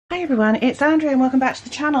everyone, it's Andrea and welcome back to the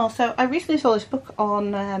channel. So I recently saw this book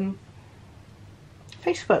on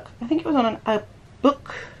Facebook. I think it was on a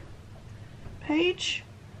book page,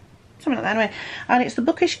 something like that anyway. And it's the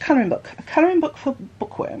Bookish colouring book, a colouring book for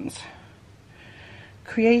bookworms.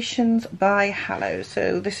 Creations by Hallow.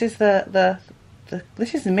 So this is this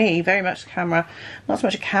is me, very much the camera. Not so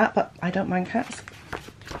much a cat, but I don't mind cats.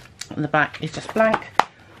 And the back is just blank.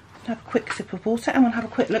 Have a quick sip of water and we'll have a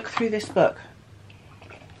quick look through this book.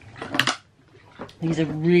 These are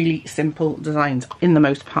really simple designs in the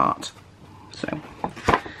most part. So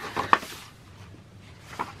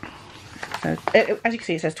as you can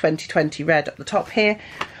see, it says 2020 red at the top here,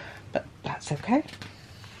 but that's okay.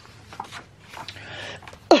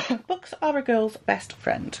 Books are a girl's best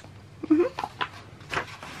friend.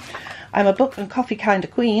 I'm a book and coffee kind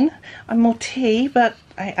of queen. I'm more tea, but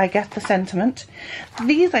I get the sentiment.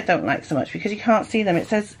 These I don't like so much because you can't see them. It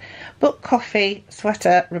says book, coffee,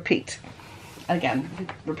 sweater, repeat. And again, if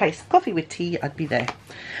you replace coffee with tea, I'd be there.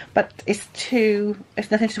 But it's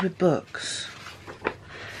nothing to do with books.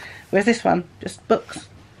 Whereas this one, just books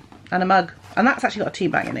and a mug. And that's actually got a tea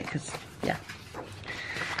bag in it, because, yeah.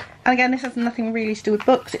 And again, this has nothing really to do with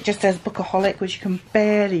books. It just says Bookaholic, which you can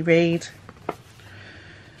barely read.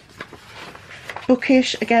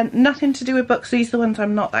 Bookish, again, nothing to do with books. These are the ones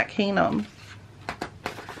I'm not that keen on.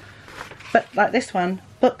 But like this one,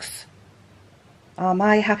 books are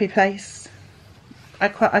my happy place. I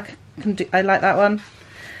like that one.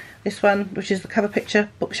 This one, which is the cover picture,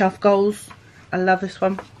 bookshelf goals. I love this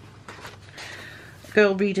one.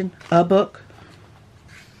 Girl reading a book.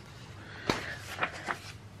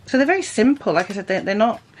 So they're very simple. Like I said,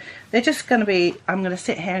 they're just going to be, I'm going to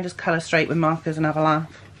sit here and just colour straight with markers and have a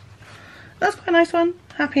laugh. That's quite a nice one.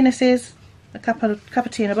 Happiness is a cup of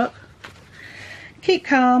tea in a book. Keep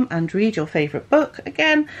calm and read your favourite book.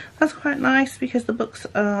 Again, that's quite nice because the books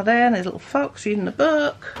are there and there's a little fox reading the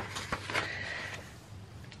book.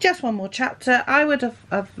 Just one more chapter. I would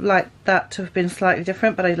have liked that to have been slightly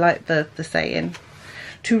different, but I like the saying.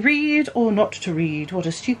 To read or not to read? What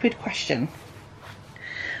a stupid question.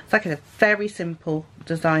 It's like a very simple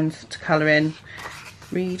designs to colour in.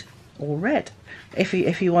 Read or read.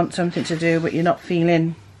 If you want something to do but you're not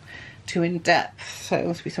feeling too in depth, so it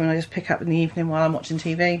must be something I just pick up in the evening while I'm watching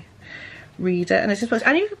TV. Read it, and it's just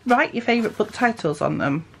and you write your favourite book titles on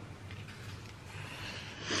them.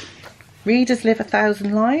 Readers live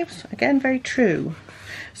 1,000 lives. Again, very true.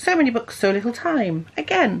 So many books, so little time.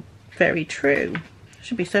 Again, very true. There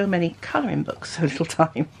should be so many colouring books, so little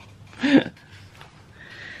time.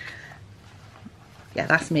 Yeah,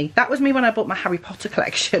 that's me. That was me when I bought my Harry Potter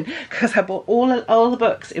collection, because I bought all the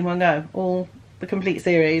books in one go, all the complete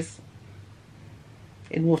series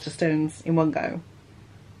in Waterstones in one go.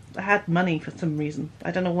 I had money for some reason.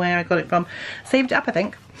 I don't know where I got it from. Saved it up, I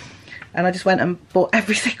think. And I just went and bought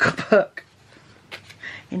every single book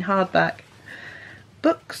in hardback.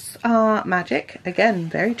 Books are magic. Again,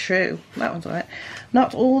 very true. That one's alright.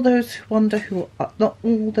 Not all those who wander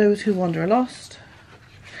are lost.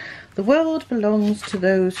 The world belongs to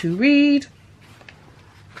those who read.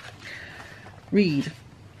 Read.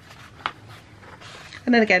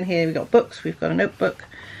 And then again here we've got books, we've got a notebook,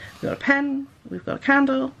 we've got a pen, we've got a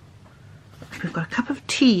candle, we've got a cup of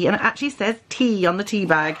tea, and it actually says tea on the tea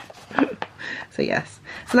bag. So yes.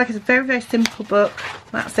 So like it's a very, very simple book.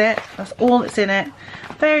 That's it. That's all that's in it.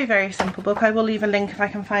 Very, very simple book. I will leave a link if I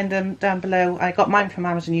can find them down below. I got mine from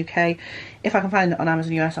Amazon UK. If I can find it on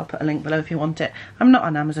Amazon US, I'll put a link below if you want it. I'm not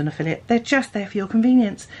an Amazon affiliate. They're just there for your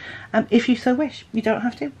convenience. If you so wish. You don't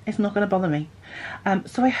have to. It's not going to bother me.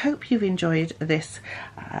 So I hope you've enjoyed this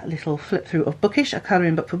little flip through of Bookish, a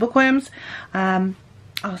colouring book for bookworms. I'll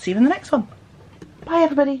see you in the next one. Bye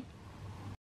everybody.